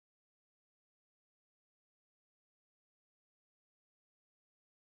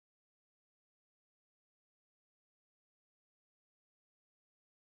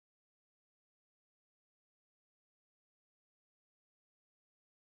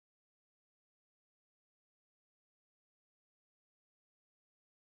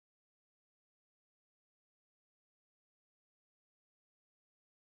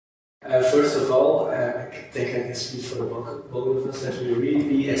First of all, I think I can speak for the both of us that we really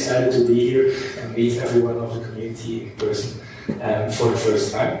be excited to be here and meet everyone of the community in person for the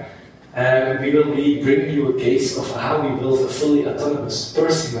first time. We will be bringing you a case of how we built a fully autonomous,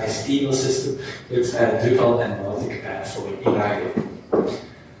 personalized email system with Drupal and Mautic for Inagro.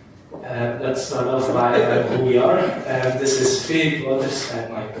 Let's start off by who we are. This is Philip Waters,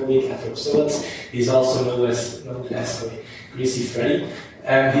 my colleague at Drupal. He's also known as Greasy Freddy.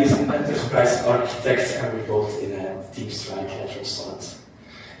 He's an enterprise architect and we both in Team Strike at Drupal.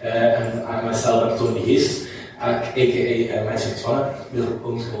 And I myself am Tony Gist, aka Magic Twana. We'll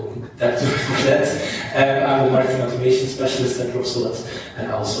only open that door for that. I'm the marketing automation specialist at Drupal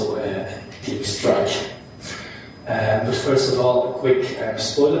and also Team Strike. But first of all, a quick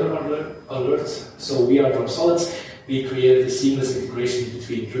spoiler alert. So we are Drupal. We created a seamless integration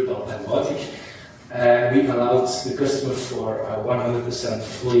between Drupal and Mautic. We allowed the customer for a 100%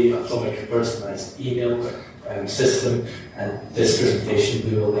 fully atomic personalized email system, and this presentation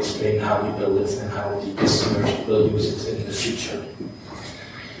we will explain how we build it and how the customer will use it in the future.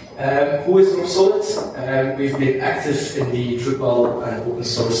 Who is Drupal? We've been active in the Drupal and open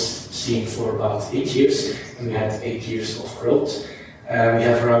source scene for about 8 years, and we had 8 years of growth. We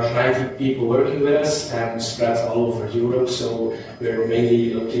have around 90 people working with us, spread all over Europe, so we're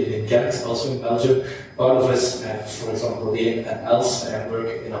mainly located in Ghent, also in Belgium. Part of us, for example, Dave and Els,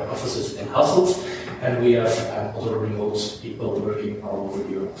 work in our offices in Hasselt, and we have other remote people working all over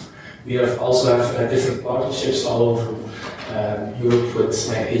Europe. We also have different partnerships all over Europe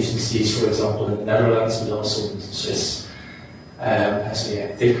with agencies, for example, in the Netherlands, but also in Swiss. So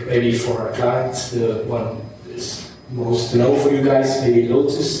yeah, I think maybe for our clients, the one is most to know for you guys, maybe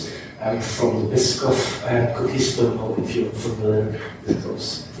Lotus from the Biscoff cookies. Don't know if you're familiar with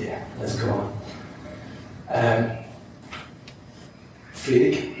those. Yeah, let's go on.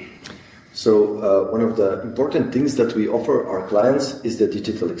 Friedrich? So one of the important things that we offer our clients is the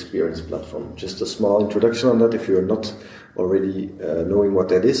digital experience platform. Just a small introduction on that if you're not already knowing what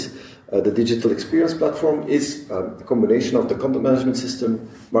that is. The digital experience platform is a combination of the content management system,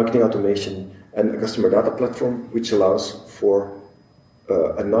 marketing automation, and a customer data platform, which allows for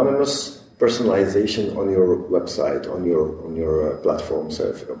anonymous personalization on your website, on your platform.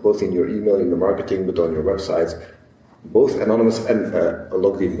 So both in your email, in your marketing, but on your websites, both anonymous and a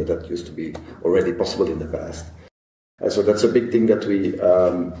logged in, but that used to be already possible in the past. So that's a big thing that we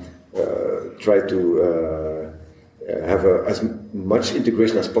try to have as much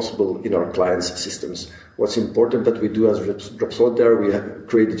integration as possible in our clients' systems. What's important that we do as Drupal there, we have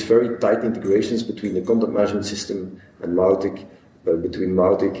created very tight integrations between the content management system and Mautic, between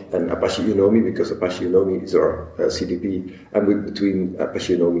Mautic and Apache Unomi, because Apache Unomi is our CDP, and between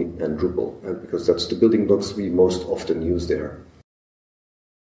Apache Unomi and Drupal, because that's the building blocks we most often use there.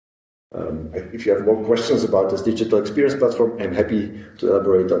 If you have more questions about this digital experience platform, I'm happy to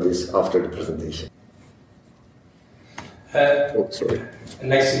elaborate on this after the presentation. Sorry.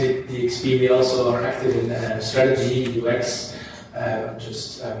 Next to the XP, we also are active in strategy, UX,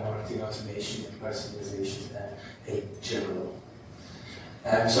 just marketing automation and personalization in general.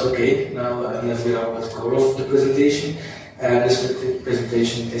 So okay, now let's get on with the core of the presentation. This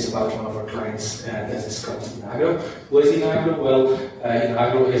presentation is about one of our clients that is called Inagro. What is Inagro? Well,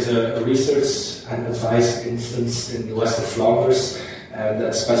 Inagro is a research and advice instance in the west of Flanders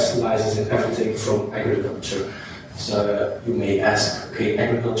that specializes in everything from agriculture. So you may ask, okay,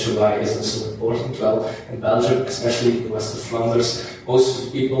 agriculture, why is it so important? Well, in Belgium, especially in the west of Flanders, most of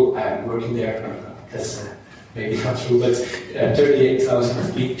the people working there, that's maybe not true, but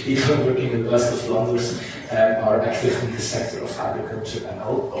 38,000 people working in the west of Flanders are active in the sector of agriculture and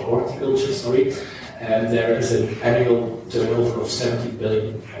horticulture, sorry. And there is an annual turnover of 70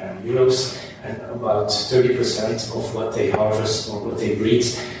 billion euros, and about 30% of what they harvest or what they breed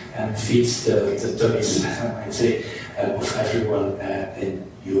and feeds the tummies, I might say, of everyone in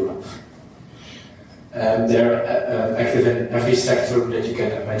Europe. They're active in every sector that you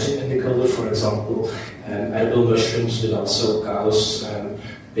can imagine in the culture, for example, edible mushrooms, but also cows,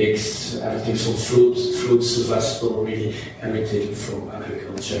 pigs, everything from fruits to vegetable, really everything from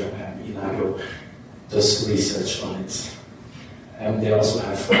agriculture. Inagro does research on it. They also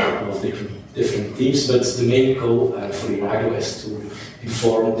have a couple of different teams, but the main goal for Inagro is to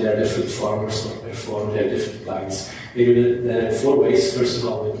inform their different farmers or inform their different clients. We do that in 4 ways. First of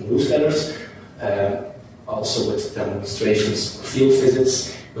all, with newsletters, also with demonstrations, field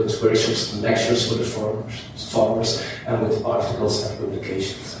visits, with workshops and lectures for the farmers, and with articles and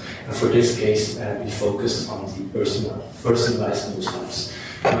publications. And for this case, we focused on the personalized newsletters.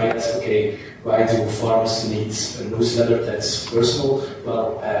 You might ask, okay, why do farmers need a newsletter that's personal?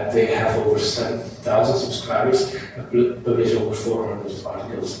 Well, they have over 7,000 subscribers and publish over 400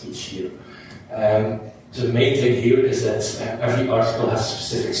 articles each year. The main thing here is that every article has a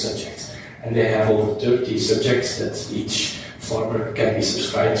specific subject, and they have over 30 subjects that each farmer can be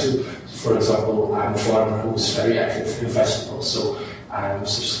subscribed to. For example, I'm a farmer who's very active in vegetables, so I'm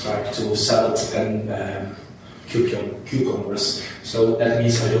subscribed to salad and cucumbers. So that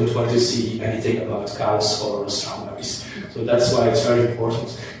means I don't want to see anything about cows or strawberries. So that's why it's very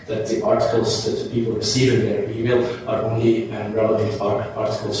important that the articles that the people receive in their email are only relevant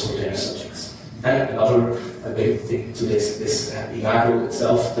articles for their subjects. And another big thing to this is Inagro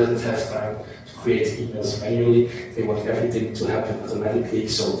itself doesn't have time to create emails manually. They want everything to happen automatically,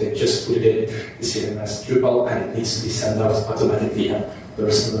 so they just put it in the CMS Drupal and it needs to be sent out automatically and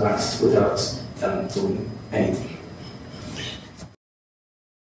personalized without them doing anything.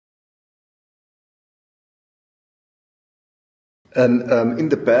 And in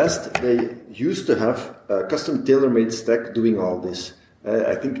the past, they used to have a custom tailor-made stack doing all this.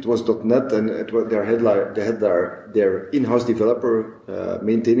 I think it was .NET, and they had their in-house developer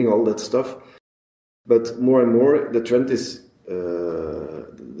maintaining all that stuff. But more and more, the trend is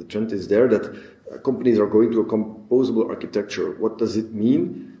there that companies are going to a composable architecture. What does it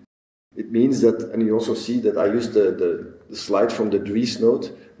mean? It means that, and you also see that I used the slide from the Dries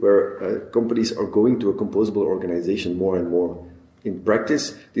note, where companies are going to a composable organization more and more. In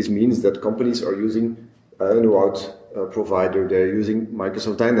practice, this means that companies are using an OAuth provider, they're using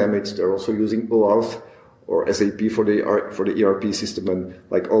Microsoft Dynamics, they're also using OAuth or SAP for the ERP system, and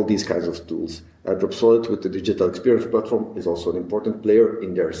like all these kinds of tools. Dropsolid with the digital experience platform is also an important player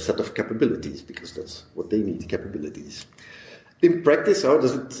in their set of capabilities, because that's what they need, capabilities. In practice, how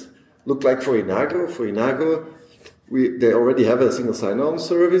does it look like for Inagro? For Inagro, they already have a single sign-on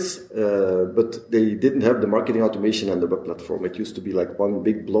service, but they didn't have the marketing automation and the web platform. It used to be like one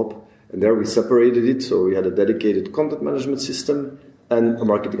big blob, and there we separated it. So we had a dedicated content management system and a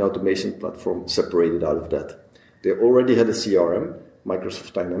marketing automation platform separated out of that. They already had a CRM,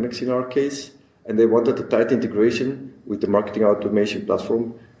 Microsoft Dynamics in our case, and they wanted a tight integration with the marketing automation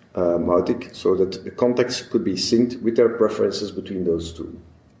platform, Mautic, so that the contacts could be synced with their preferences between those two.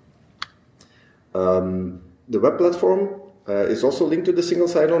 The web platform is also linked to the single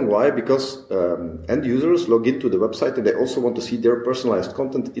sign-on. Why? Because end users log into the website and they also want to see their personalized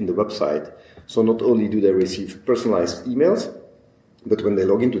content in the website. So not only do they receive personalized emails, but when they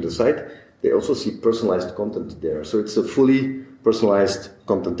log into the site, they also see personalized content there. So it's a fully personalized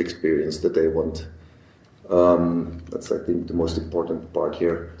content experience that they want. That's, I think, the most important part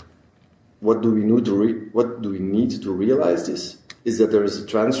here. What do we need to realize this? Is that there is a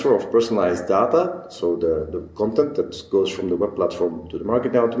transfer of personalized data, so the content that goes from the web platform to the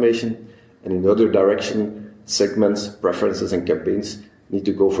marketing automation, and in the other direction, segments, preferences, and campaigns need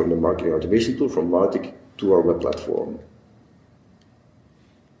to go from the marketing automation tool, from Mautic, to our web platform.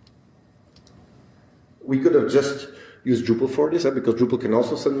 We could have just used Drupal for this, because Drupal can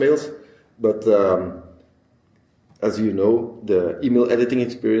also send mails, but as you know, the email editing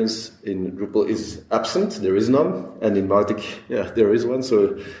experience in Drupal is absent. There is none. And in Mautic, yeah, there is one.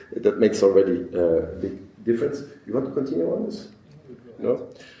 So that makes already a big difference. You want to continue on this? No?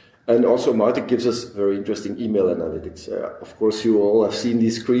 And also Mautic gives us very interesting email analytics. Of course, you all have seen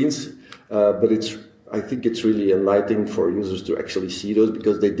these screens, but I think it's really enlightening for users to actually see those,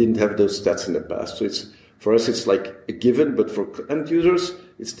 because they didn't have those stats in the past. So for us, it's like a given, but for end users,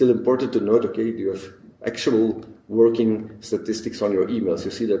 it's still important to note, okay, do you have actual working statistics on your emails?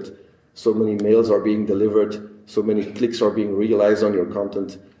 You see that so many mails are being delivered, so many clicks are being realized on your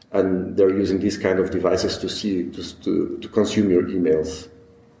content, and they're using these kind of devices to consume your emails.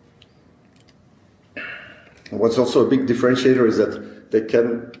 And what's also a big differentiator is that they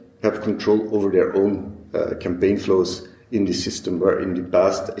can have control over their own campaign flows in the system, where in the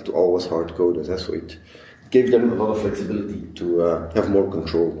past it all was hard-coded. So it gave them a lot of flexibility to have more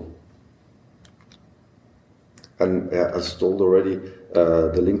control. And as told already,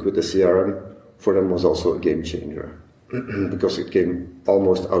 the link with the CRM for them was also a game changer, because it came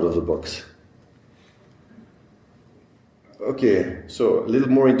almost out of the box. Okay, so a little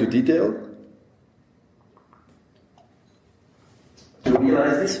more into detail. To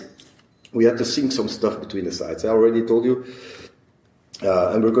realize this, we had to sync some stuff between the sites. I already told you,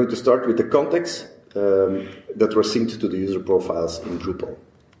 and we're going to start with the contacts that were synced to the user profiles in Drupal.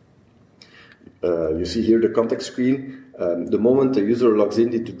 You see here the contact screen. The moment the user logs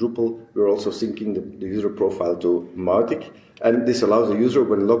into Drupal, we're also syncing the user profile to Mautic, and this allows the user,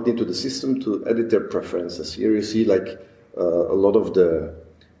 when logged into the system, to edit their preferences. Here you see like a lot of the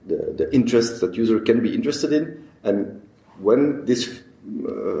the interests that user can be interested in. And when this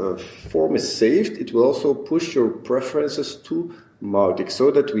form is saved, it will also push your preferences to Mautic,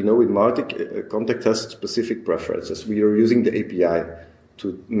 so that we know in Mautic a contact has specific preferences. We are using the API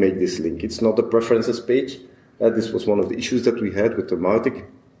to make this link. It's not a preferences page. This was one of the issues that we had with the Mautic,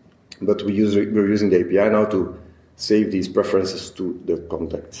 but we're using the API now to save these preferences to the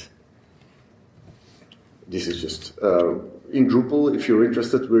contact. This is just in Drupal. If you're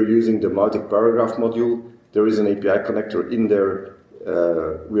interested, we're using the Mautic paragraph module. There is an API connector in there.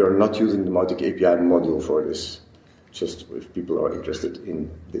 We are not using the Mautic API module for this, just if people are interested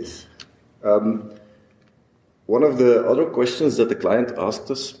in this. One of the other questions that the client asked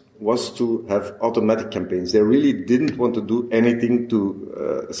us was to have automatic campaigns. They really didn't want to do anything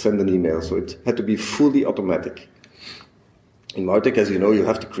to send an email, so it had to be fully automatic. In Mautic, as you know, you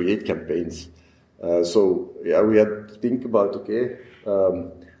have to create campaigns. So yeah, we had to think about, okay,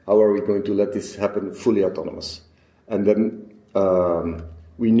 how are we going to let this happen fully autonomous? And then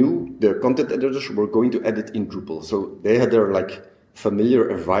we knew the content editors were going to edit in Drupal. So they had their like familiar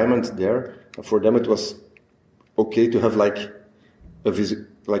environment there. And for them, it was okay to have like a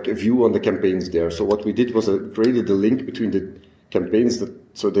view on the campaigns there. So what we did was created a link between the campaigns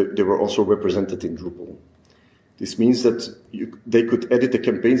so that they were also represented in Drupal. This means that they could edit the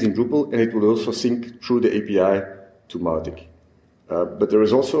campaigns in Drupal, and it would also sync through the API to Mautic. But there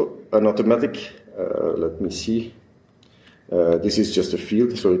is also an automatic, let me see, this is just a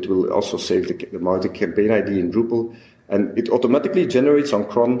field, so it will also save the Mautic campaign ID in Drupal, and it automatically generates on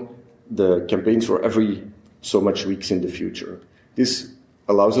cron the campaigns for every so much weeks in the future. This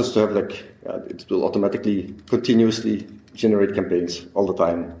allows us to have it will automatically, continuously generate campaigns all the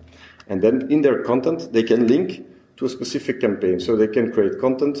time. And then in their content, they can link to a specific campaign. So they can create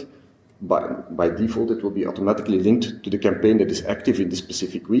content. By default, it will be automatically linked to the campaign that is active in this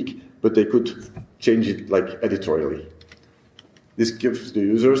specific week, but they could change it editorially. This gives the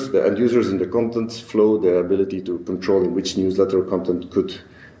end users in the content flow, the ability to control in which newsletter content could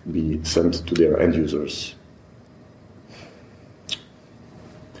be sent to their end users.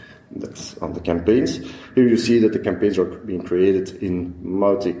 That's on the campaigns. Here you see that the campaigns are being created in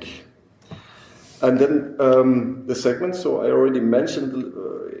Mautic. And then the segments. So I already mentioned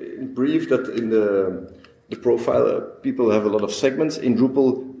in brief that in the profile, people have a lot of segments. In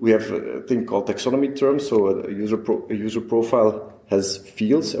Drupal, we have a thing called taxonomy terms. So a user profile has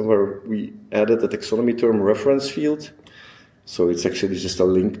fields, and where we added a taxonomy term reference field. So it's actually just a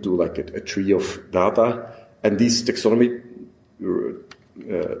link to like a tree of data. And these taxonomy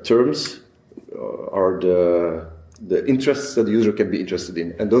terms are the interests that the user can be interested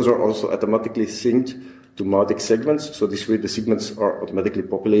in. And those are also automatically synced to Mautic segments. So this way the segments are automatically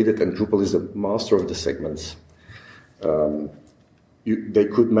populated, and Drupal is the master of the segments. They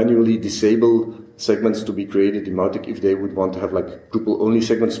could manually disable segments to be created in Mautic if they would want to have like Drupal-only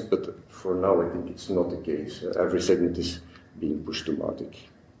segments, but for now I think it's not the case. Every segment is being pushed to Mautic.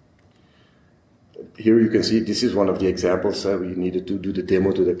 Here you can see this is one of the examples. We needed to do the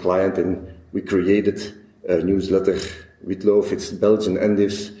demo to the client, and we created a newsletter with Love. It's Belgian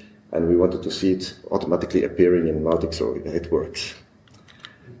endivs, and we wanted to see it automatically appearing in Mautic, so it works.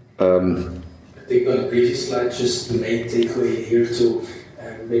 I think on the previous slide, just the main takeaway here to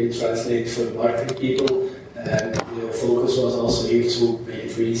maybe translate for the marketing people. The focus was also here to make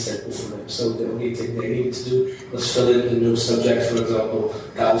it really simple for them. So the only thing they needed to do was fill in a new subject, for example,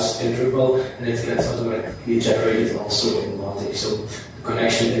 cows in Drupal, and it gets automatically generated also in Mautic. So the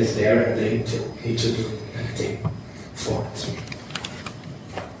connection is there, and they need to do anything for it.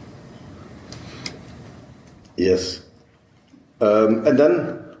 Yes. And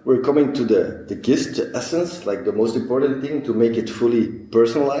then we're coming to the gist, the essence, like the most important thing, to make it fully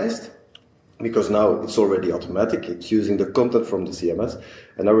personalized. Because now it's already automatic, it's using the content from the CMS,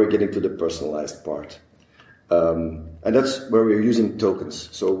 and now we're getting to the personalized part. And that's where we're using tokens.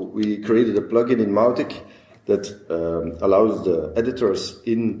 So we created a plugin in Mautic that allows the editors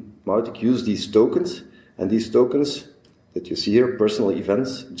in Mautic use these tokens, and these tokens that you see here, personal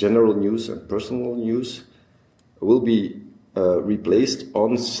events, general news, and personal news, will be replaced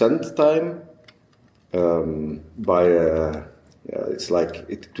on send time by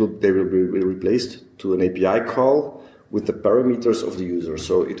they will be replaced to an API call with the parameters of the user.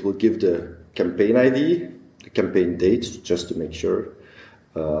 So it will give the campaign ID, the campaign date, just to make sure,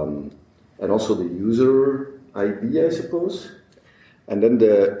 and also the user ID, I suppose. And then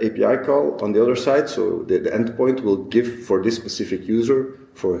the API call on the other side, so the endpoint will give for this specific user,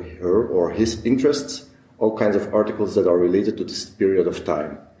 for her or his interests, all kinds of articles that are related to this period of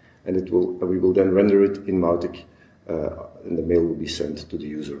time. And we will then render it in Mautic and the mail will be sent to the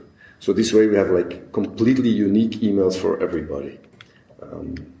user. So this way we have like completely unique emails for everybody.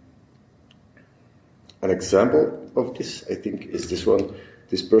 An example of this, I think, is this one.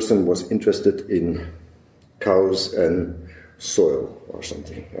 This person was interested in cows and soil or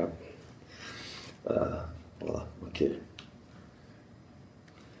something. Yeah. Voilà, okay.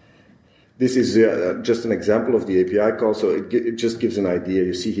 This is just an example of the API call, so it just gives an idea.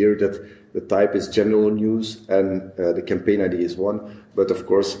 You see here that the type is general news and the campaign ID is 1, but of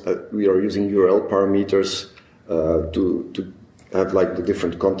course we are using URL parameters to have like the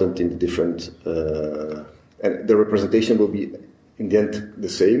different content in the different, and the representation will be in the end the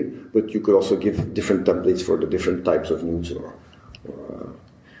same, but you could also give different templates for the different types of news or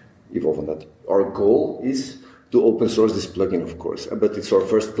evolve on that. Our goal is to open source this plugin, of course, but it's our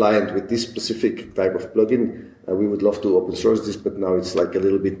first client with this specific type of plugin. We would love to open source this, but now it's like a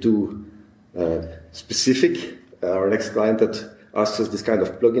little bit too specific. Our next client that asks us this kind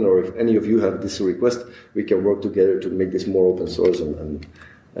of plugin, or if any of you have this request, we can work together to make this more open source and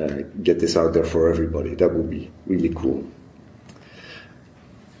get this out there for everybody. That would be really cool.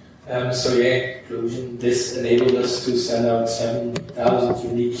 So yeah, in conclusion, this enabled us to send out 7,000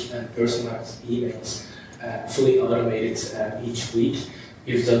 unique and personalized emails, fully automated each week.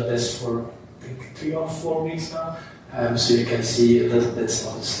 We've done this for, I think, 3 or 4 weeks now. So you can see a little bit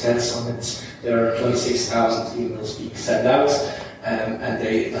of the stats on it. There are 26,000 emails being sent out, and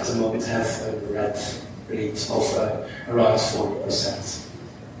they at the moment have a red rate of around 40%.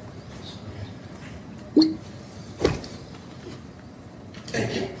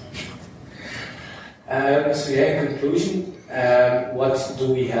 Thank you. So yeah, in conclusion, what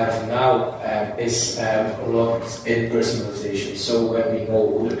do we have now is a lot in personalization. So when we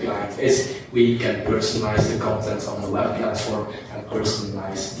know who the client is, we can personalize the content on the web platform and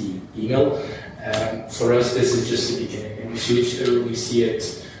personalize the email. For us, this is just the beginning. In the future, we see it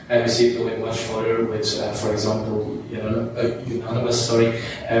going much further with, for example, unanimous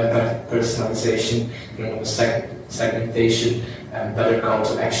personalization, segmentation, and better call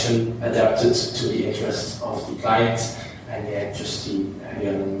to action adapted to the interests of the client, and yeah, just the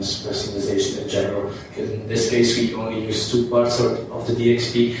anonymous personalization in general. Because in this case, we only use 2 parts of the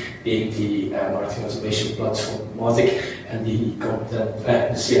DXP, being the marketing automation platform Mautic and the content,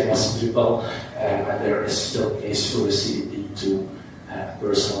 the CMS Drupal, and there is still place for the CDP to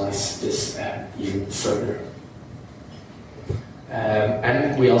personalize this even further.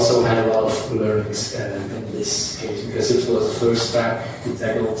 And we also had a lot of learnings in this case, because it was the first time we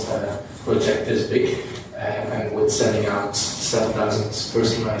tackled a project this big, and with sending out 7,000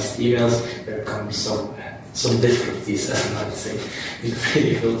 personalized emails, there comes some difficulties, as I might say.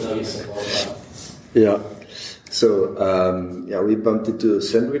 You will tell you some more about this. Yeah. So we bumped into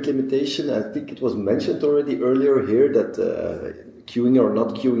send rate limitation. I think it was mentioned already earlier here that queuing or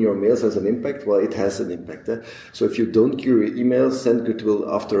not queuing your mails has an impact. Well, it has an impact. So if you don't queue your emails, SendGrid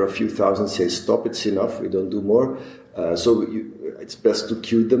will, after a few thousand, say, stop, it's enough, we don't do more. So it's best to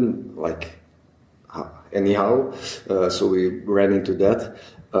queue them like anyhow. So we ran into that.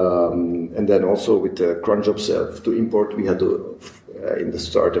 And then also with the cron job self to import, we had to, in the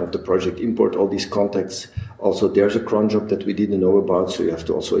start of the project, import all these contacts. Also, there's a cron job that we didn't know about, so you have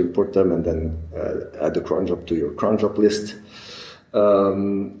to also import them and then add the cron job to your cron job list.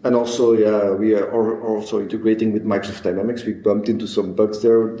 And also, we are also integrating with Microsoft Dynamics. We bumped into some bugs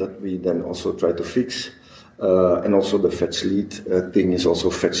there that we then also try to fix. And also the fetch lead thing is also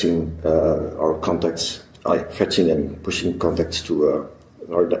fetching our contacts, fetching and pushing contacts to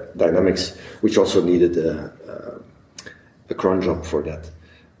our Dynamics, which also needed a cron job for that.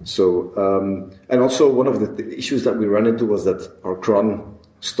 So, and also one of the issues that we ran into was that our cron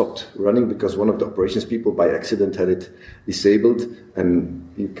stopped running because one of the operations people by accident had it disabled, and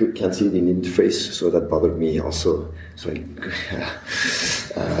you can't see it in the interface, so that bothered me also. So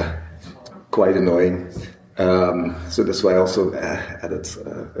quite annoying. So that's why I also added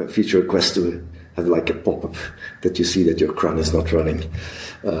a feature request to have like a pop-up that you see that your cron is not running.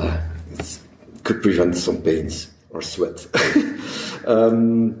 It could prevent some pains or sweat. A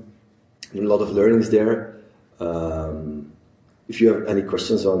lot of learnings there. If you have any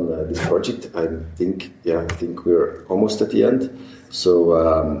questions on this project, I think we're almost at the end. So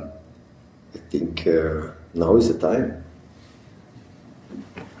I think now is the time.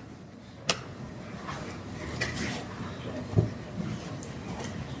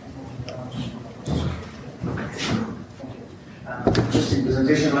 Interesting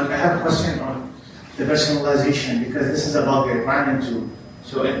presentation. I have a question on the personalization, because this is about the environment too.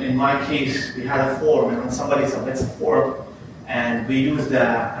 So in my case, we had a form, and when somebody submits a form, and we use the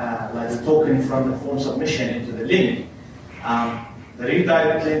like the token from the form submission into the link, the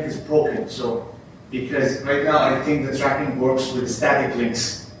redirect link is broken. So because right now I think the tracking works with static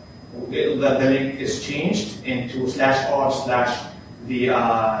links. The link is changed into /r/the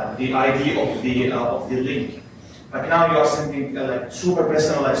ID of the link. But now you are sending like super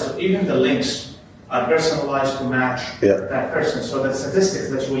personalized, so even the links are personalized to match that person. So the statistics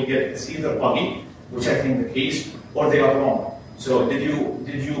that you will get is either buggy, which I think the case, or they are wrong. So did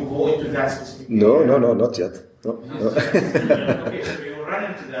you go into that specific? No, not yet. No. Okay, so you run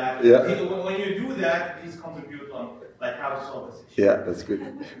into that. Yeah. When you do that, please contribute on like how to solve this issue. Yeah, that's good.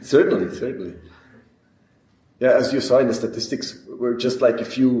 Certainly. Yeah, as you saw in the statistics, we're just like a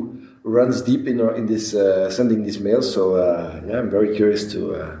few runs deep in this sending these mails. So yeah, I'm very curious to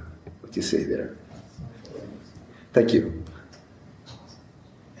what you say there. Thank you.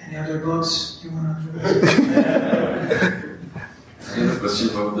 Any other bugs you want to? I have a question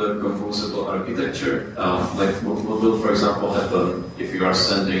about the composable architecture. Like, what will, for example, happen if you are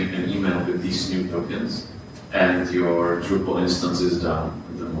sending an email with these new tokens and your Drupal instance is down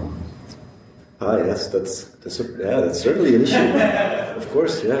at the moment? Yes, that's certainly an issue. Of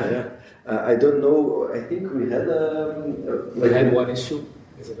course, yeah. I don't know. I think we had we had one issue.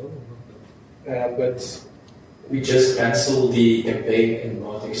 Is it over? But we just canceled the campaign in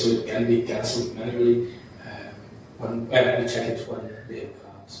Mautic, so it can be cancelled manually. When we check it when the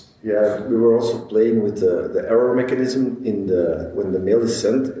accounts. Yeah, we were also playing with the error mechanism when the mail is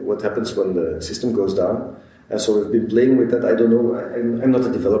sent. What happens when the system goes down? So we've been playing with that. I don't know. I'm not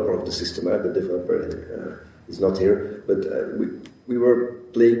a developer of the system. The developer is not here. But we were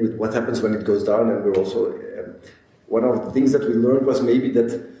playing with what happens when it goes down, and we're also one of the things that we learned was maybe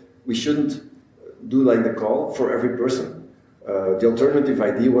that we shouldn't do like the call for every person. The alternative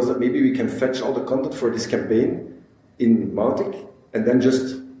idea was that maybe we can fetch all the content for this campaign in Mautic and then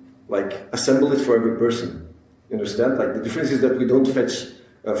just like assemble it for every person. You understand? Like the difference is that we don't fetch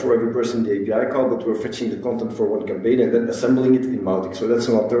for every person the API call, but we're fetching the content for one campaign and then assembling it in Mautic. So that's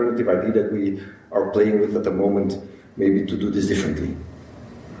an alternative idea that we are playing with at the moment, maybe to do this differently.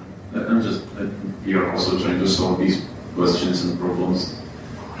 You're also trying to solve these questions and problems.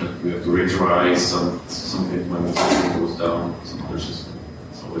 We have to retry something when the system goes down. It's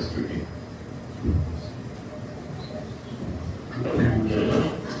always tricky.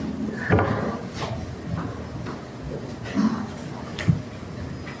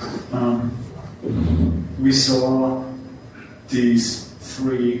 We saw these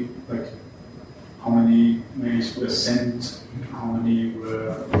three, like how many mails were sent, how many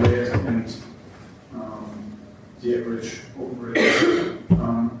were read, and the average open rate.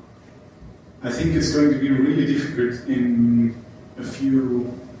 I think it's going to be really difficult in a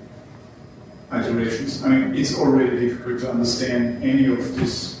few iterations. I mean, it's already difficult to understand any of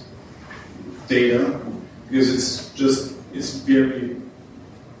this data because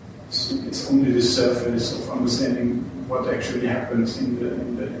it's only the surface of understanding what actually happens in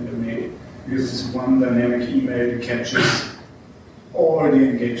the mail. Because it's one dynamic email that catches all the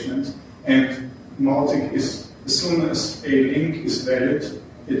engagement, and Mautic is, as soon as a link is valid,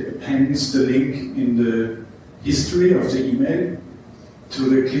 it appends the link in the history of the email to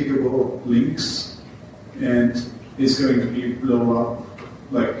the clickable links, and it's going to be blow up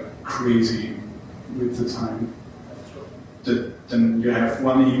like crazy with the time. Then you have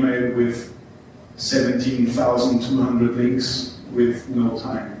one email with 17,200 links with no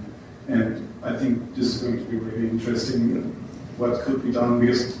time. And I think this is going to be really interesting what could be done,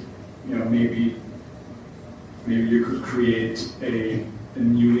 because maybe you could create a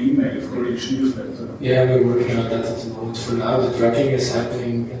new email for each newsletter. Yeah, we're working on that at the moment. For now, the tracking is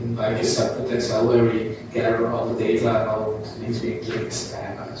happening in like a separate Excel where we gather all the data and all the links being clicked as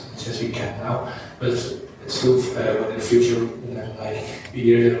much as we can now. But it's still in the future, like a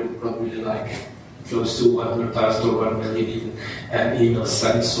year, there will probably like close to 100,000 or 1 million even emails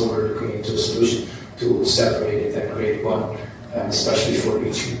sent. So we're looking into a solution to separate it and create one, especially for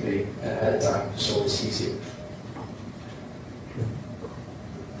each campaign at a time, so it's easier.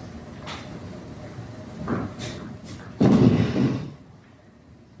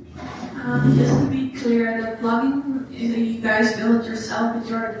 Just to be clear, the plugin you guys built yourself, but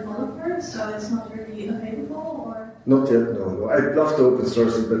you're a developer, so it's not really available, or? Not yet, no. I'd love to open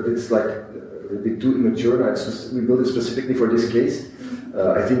source it, but it's like a bit too immature. We built it specifically for this case.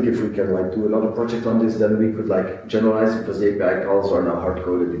 I think if we can like do another project on this, then we could like generalize it, because the API calls are now hard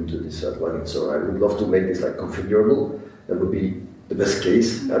coded into this plugin. So I would love to make this like configurable. That would be the best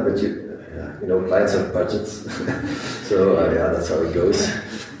case. But clients have budgets, so yeah, that's how it goes.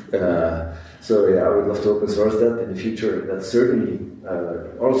 So yeah, I would love to open source that in the future. That's certainly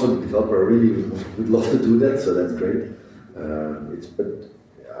also the developer really would love to do that. So that's great.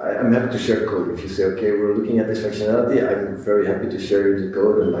 I'm happy to share code. If you say, okay, we're looking at this functionality, I'm very happy to share the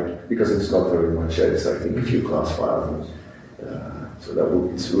code and because it's not very much. It's I think a few class files. So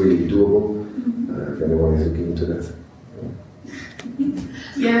it's really doable if anyone is looking into that.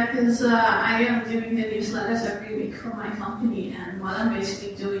 Yeah, because I am doing the newsletters every week for my company, and what I'm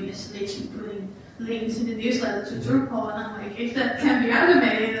basically doing is literally putting links in the newsletter to Drupal, and I'm like, if that can be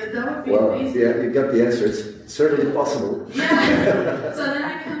automated, that would be amazing. Yeah, you got the answer. It's certainly possible. Yeah, so then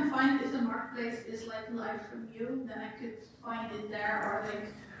I can find if the marketplace is like live from you, then I could find it there, or like.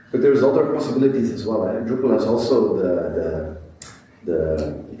 But there's other possibilities as well. Drupal has also the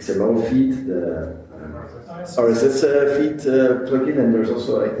XML feed, the RSS feed plugin, and there's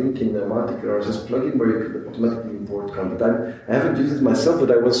also, I think, in the Mautic RSS plugin where you could automatically import content. I haven't used it myself,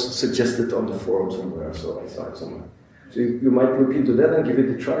 but I was suggested on the forum somewhere, so I saw it somewhere. So you might look into that and give it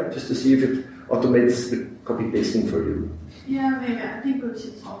a try, just to see if it automates the copy pasting for you. Yeah, maybe. I think we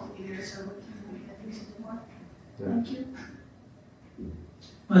should talk together so we can make that use it more. Yeah. Thank you.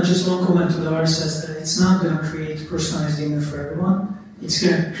 Just one comment to the RSS that it's not going to create personalized daemon for everyone. It's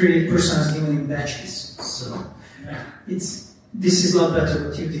going to create personalized daemon in batches. So this is a lot better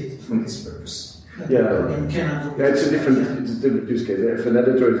what you did for this purpose. It's a different use case. If an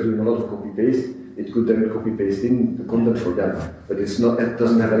editor is doing a lot of copy paste, it could then copy paste in the content for them, but it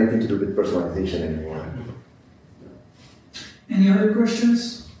doesn't have anything to do with personalization anymore. Any other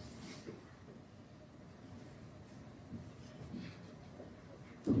questions?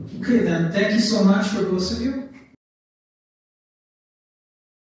 Okay, then thank you so much for both of you.